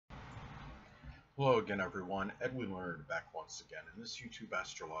Hello again, everyone. Edwin Learnard back once again in this YouTube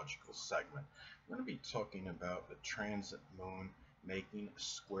astrological segment. I'm going to be talking about the transit moon making a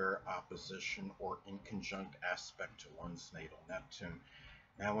square opposition or inconjunct aspect to one's natal Neptune.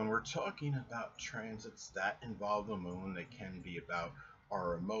 Now, when we're talking about transits that involve the moon, they can be about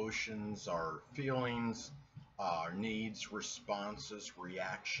our emotions, our feelings, our needs, responses,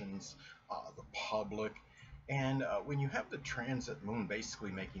 reactions, the public. And when you have the transit moon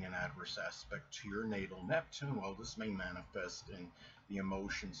basically making an adverse aspect to your natal Neptune, well, this may manifest in the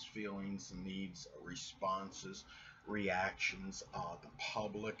emotions, feelings, needs, responses, reactions, the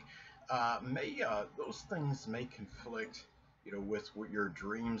public. Those things may conflict, with what your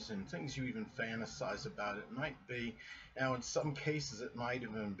dreams and things you even fantasize about. It might be, now in some cases, it might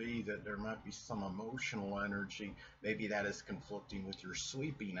even be that there might be some emotional energy, maybe that is conflicting with your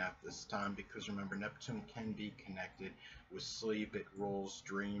sleeping at this time, because remember, Neptune can be connected with sleep. It rules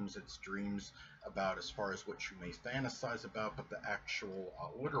dreams. It's dreams about as far as what you may fantasize about, but the actual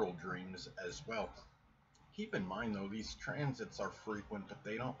literal dreams as well. Keep in mind, though, these transits are frequent, but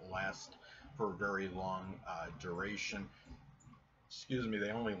they don't last for a very long duration. Excuse me,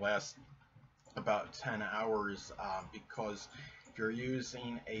 they only last about 10 hours because if you're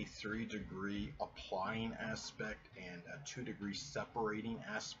using a 3-degree applying aspect and a 2-degree separating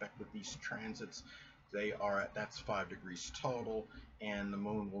aspect with these transits, that's 5 degrees total, and the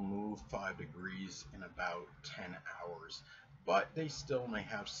moon will move 5 degrees in about 10 hours. But they still may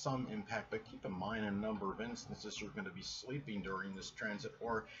have some impact. But keep in mind, in a number of instances, you're going to be sleeping during this transit,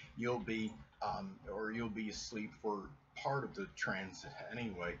 or you'll be asleep for part of the transit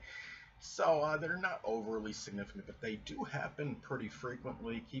anyway. So they're not overly significant, but they do happen pretty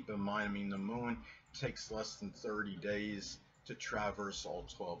frequently. Keep in mind, I mean, the moon takes less than 30 days to traverse all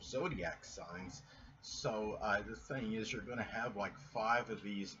 12 zodiac signs. So the thing is, you're going to have like 5 of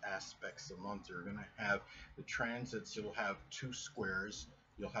these aspects a month. You're going to have the transits, you'll have 2 squares,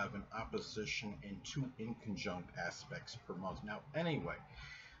 you'll have an opposition, and 2 inconjunct aspects per month. Now, anyway,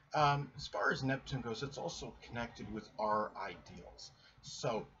 as far as Neptune goes, it's also connected with our ideals.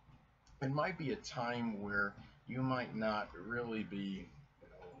 So it might be a time where you might not really be,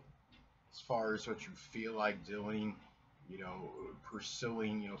 as far as what you feel like doing,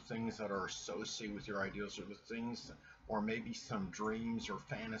 pursuing, things that are associated with your ideals, or the things, or maybe some dreams or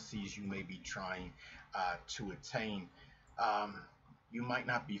fantasies you may be trying to attain. Um, you might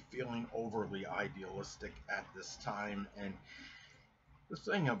not be feeling overly idealistic at this time, and the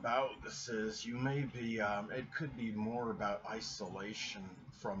thing about this is you may be, it could be more about isolation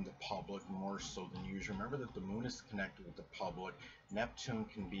from the public more so than usual. Remember that the moon is connected with the public. Neptune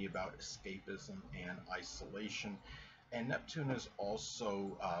can be about escapism and isolation. And Neptune is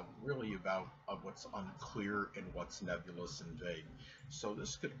also really about what's unclear and what's nebulous and vague. So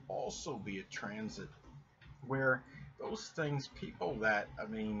this could also be a transit where those things, people that, I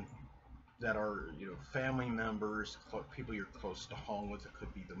mean, that are, family members, people you're close to home with. It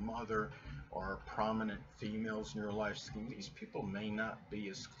could be the mother or prominent females in your life scheme. These people may not be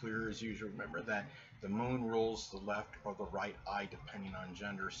as clear as usual. Remember that the moon rules the left or the right eye depending on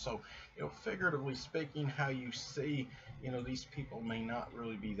gender. So, figuratively speaking, how you see, these people may not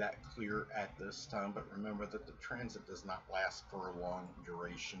really be that clear at this time. But remember that the transit does not last for a long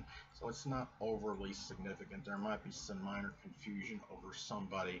duration, so it's not overly significant. There might be some minor confusion over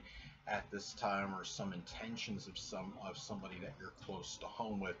somebody at this time, or some intentions of somebody that you're close to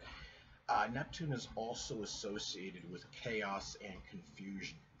home with. Neptune is also associated with chaos and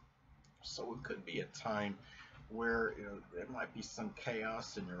confusion, so it could be a time where there might be some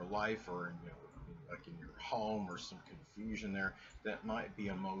chaos in your life, or like in your home, or some confusion there that might be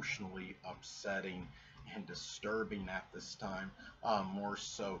emotionally upsetting and disturbing at this time, more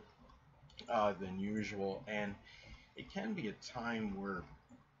so than usual. And it can be a time where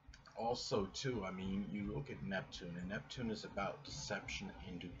also too, I mean, you look at Neptune, and Neptune is about deception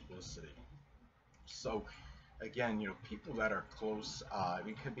and duplicity. So again, people that are close,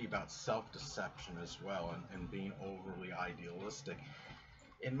 it could be about self-deception as well, and being overly idealistic.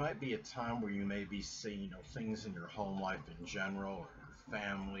 It might be a time where you may be seeing, things in your home life in general, or your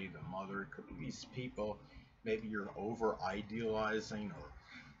family, the mother. It could be these people, maybe you're over idealizing, or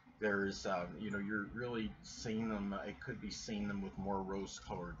there's, you're really seeing them, it could be seeing them with more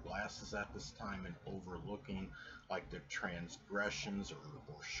rose-colored glasses at this time, and overlooking like their transgressions,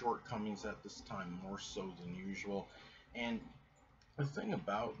 or shortcomings at this time more so than usual. And the thing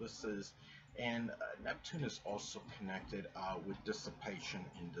about this is, and Neptune is also connected with dissipation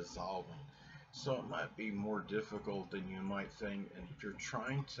and dissolving. So it might be more difficult than you might think, and if you're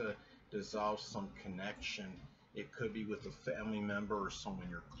trying to dissolve some connection, It could be with a family member or someone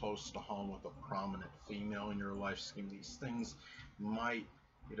you're close to home with a prominent female in your life scheme. These things might,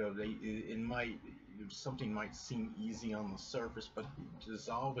 it might, something might seem easy on the surface, but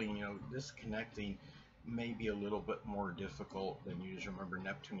dissolving, disconnecting may be a little bit more difficult than usual. Remember,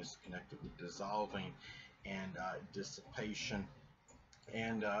 Neptune is connected with dissolving and dissipation.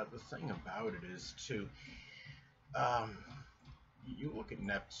 And the thing about it is, too, um, you look at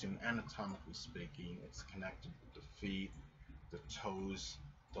Neptune, anatomically speaking, it's connected with the feet, the toes,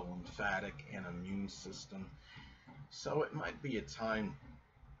 the lymphatic and immune system. So it might be a time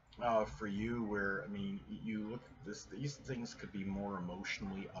for you where, I mean, you look at this, these things could be more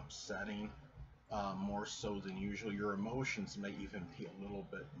emotionally upsetting, more so than usual. Your emotions may even be a little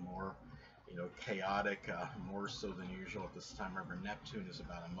bit more, chaotic, more so than usual at this time. Remember, Neptune is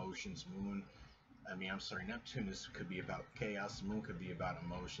about emotions. Neptune could be about chaos. Moon could be about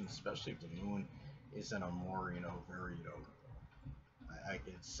emotions, especially if the moon is in a more, very, I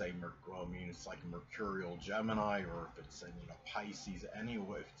could say, it's like Mercurial Gemini, or if it's in, Pisces.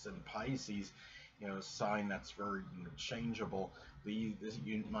 Anyway, if it's in Pisces, a sign that's very, changeable. You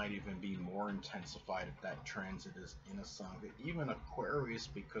might even be more intensified if that transit is in a sign. But even Aquarius,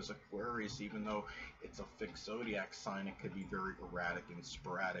 because Aquarius, even though it's a fixed zodiac sign, it could be very erratic and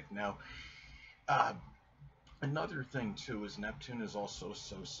sporadic. Now, uh, another thing too is Neptune is also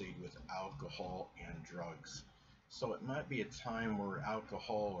associated with alcohol and drugs. So it might be a time where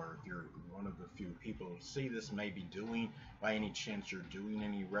alcohol, or if you're one of the few people who see this, may be doing, by any chance you're doing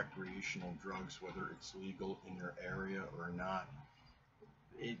any recreational drugs, whether it's legal in your area or not.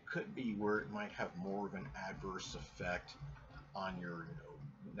 It could be where it might have more of an adverse effect on your,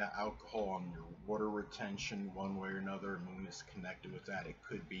 alcohol, on your water retention one way or another. Moon is connected with that. It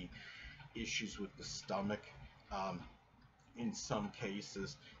could be issues with the stomach, um, in some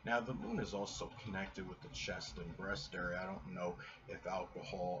cases. Now, the moon is also connected with the chest and breast area. I don't know if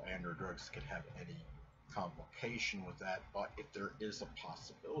alcohol and or drugs could have any complication with that, but if there is a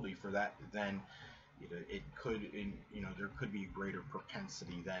possibility for that, then it could, there could be a greater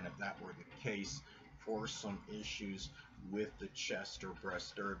propensity then, if that were the case, for some issues with the chest or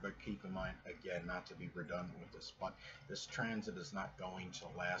breast area. But keep in mind, again, not to be redundant with this, but this transit is not going to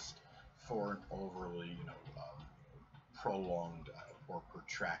last for an overly, prolonged or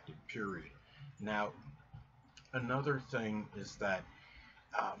protracted period. Now, another thing is that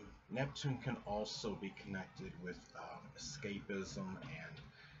Neptune can also be connected with escapism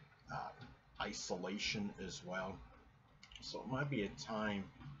and isolation as well. So it might be a time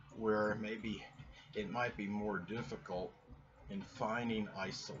where maybe it might be more difficult in finding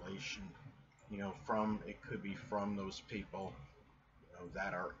isolation, it could be from those people,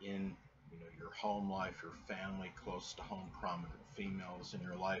 that are in, your home life, your family, close to home, prominent females in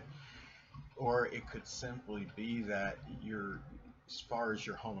your life. Or it could simply be that as far as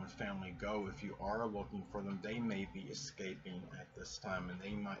your home and family go, if you are looking for them, they may be escaping at this time, and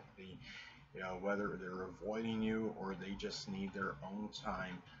they might be, whether they're avoiding you or they just need their own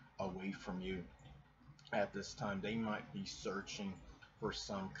time away from you at this time. They might be searching for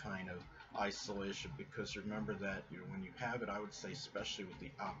some kind of isolation, because remember that, when you have it, I would say, especially with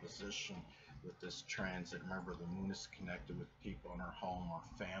the opposition with this transit, remember the moon is connected with people in our home, our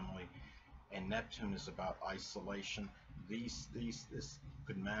family, and Neptune is about isolation. This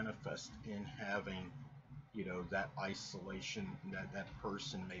could manifest in having, that isolation, that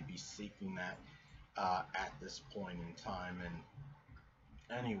person may be seeking that at this point in time.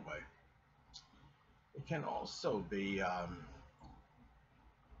 And anyway, it can also be,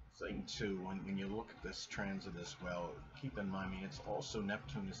 thing too, when you look at this transit as well, keep in mind, it's also,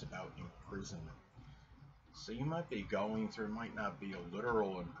 Neptune is about imprisonment. So you might be going through, it might not be a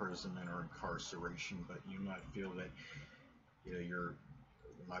literal imprisonment or incarceration, but you might feel that, there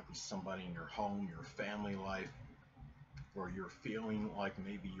might be somebody in your home, your family life, or you're feeling like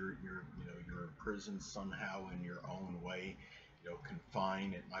maybe you're imprisoned somehow in your own way,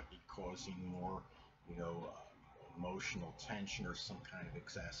 confined. It might be causing more, emotional tension or some kind of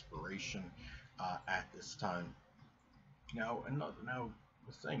exasperation at this time. Now,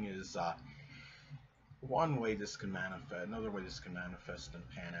 the thing is, one way this can manifest, another way this can manifest and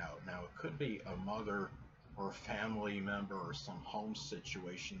pan out. Now, it could be a mother or family member or some home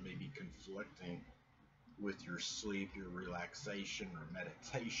situation may be conflicting with your sleep, your relaxation, or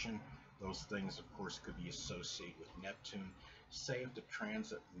meditation. Those things, of course, could be associated with Neptune. Say if the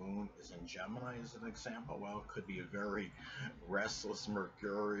transit moon is in Gemini, as an example, well, it could be a very restless,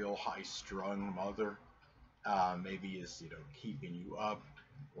 mercurial, high-strung mother. Maybe is, keeping you up,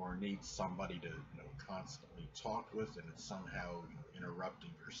 or needs somebody to, constantly talk with, and it's somehow,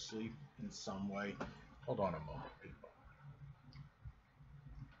 interrupting your sleep in some way. Hold on a moment, people.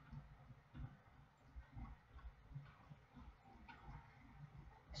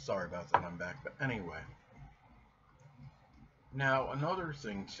 Sorry about that, I'm back. But anyway, now another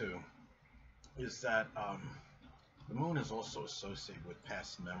thing too is that the moon is also associated with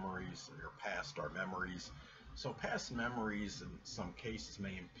past memories, or past our memories. So past memories in some cases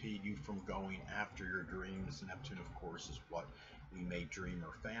may impede you from going after your dreams. Neptune, of course, is what we may dream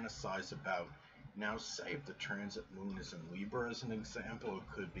or fantasize about. Now, say if the transit moon is in Libra as an example,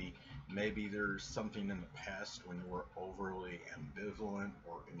 it could be maybe there's something in the past when you were overly ambivalent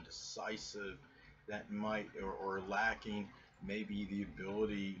or indecisive that might, or lacking maybe the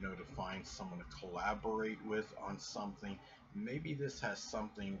ability, to find someone to collaborate with on something. Maybe this has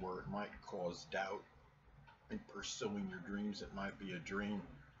something where it might cause doubt in pursuing your dreams. It might be a dream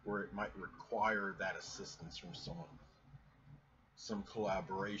where it might require that assistance from someone, some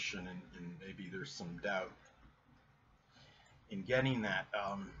collaboration, and maybe there's some doubt in getting that,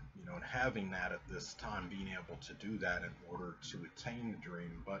 and having that at this time, being able to do that in order to attain the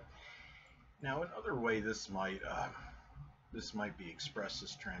dream. But now another way this might be expressed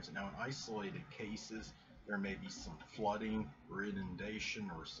as transit. Now, in isolated cases, there may be some flooding or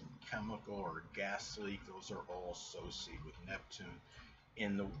inundation or some chemical or gas leak. Those are all associated with Neptune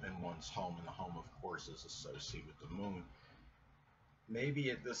in one's home, and the home, of course, is associated with the moon.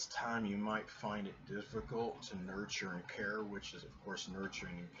 Maybe at this time you might find it difficult to nurture and care, which is, of course,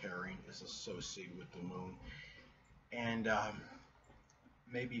 nurturing and caring is associated with the moon. And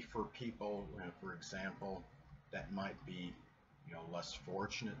maybe for people, for example, that might be less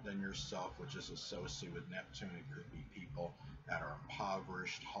fortunate than yourself, which is associated with Neptune. It could be people that are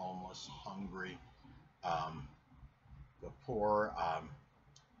impoverished, homeless, hungry, the poor.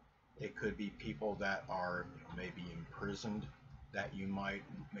 It could be people that are maybe imprisoned that you may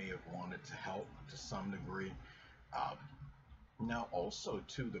have wanted to help to some degree. Uh, Now, also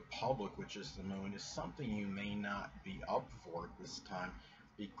to the public, which is the moon, is something you may not be up for at this time,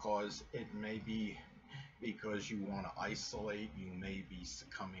 because it may be because you want to isolate, you may be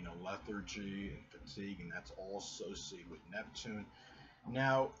succumbing to lethargy and fatigue, and that's all associated with Neptune.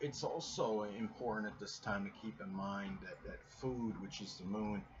 Now, it's also important at this time to keep in mind that food, which is the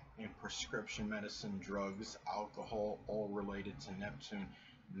moon, and prescription medicine, drugs, alcohol, all related to Neptune,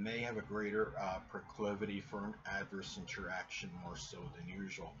 may have a greater proclivity for an adverse interaction, more so than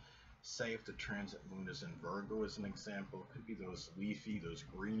usual. Say if the transit moon is in Virgo as an example, it could be those leafy, those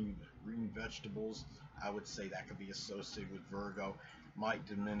green vegetables. I would say that could be associated with Virgo. Might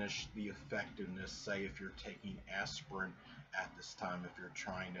diminish the effectiveness, say if you're taking aspirin at this time, if you're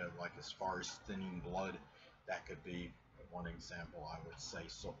trying to, like, as far as thinning blood, that could be one example, I would say.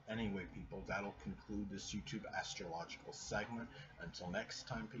 So anyway, people, that'll conclude this YouTube astrological segment. Until next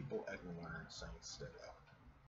time, people, Edwin Learnard saying stay out.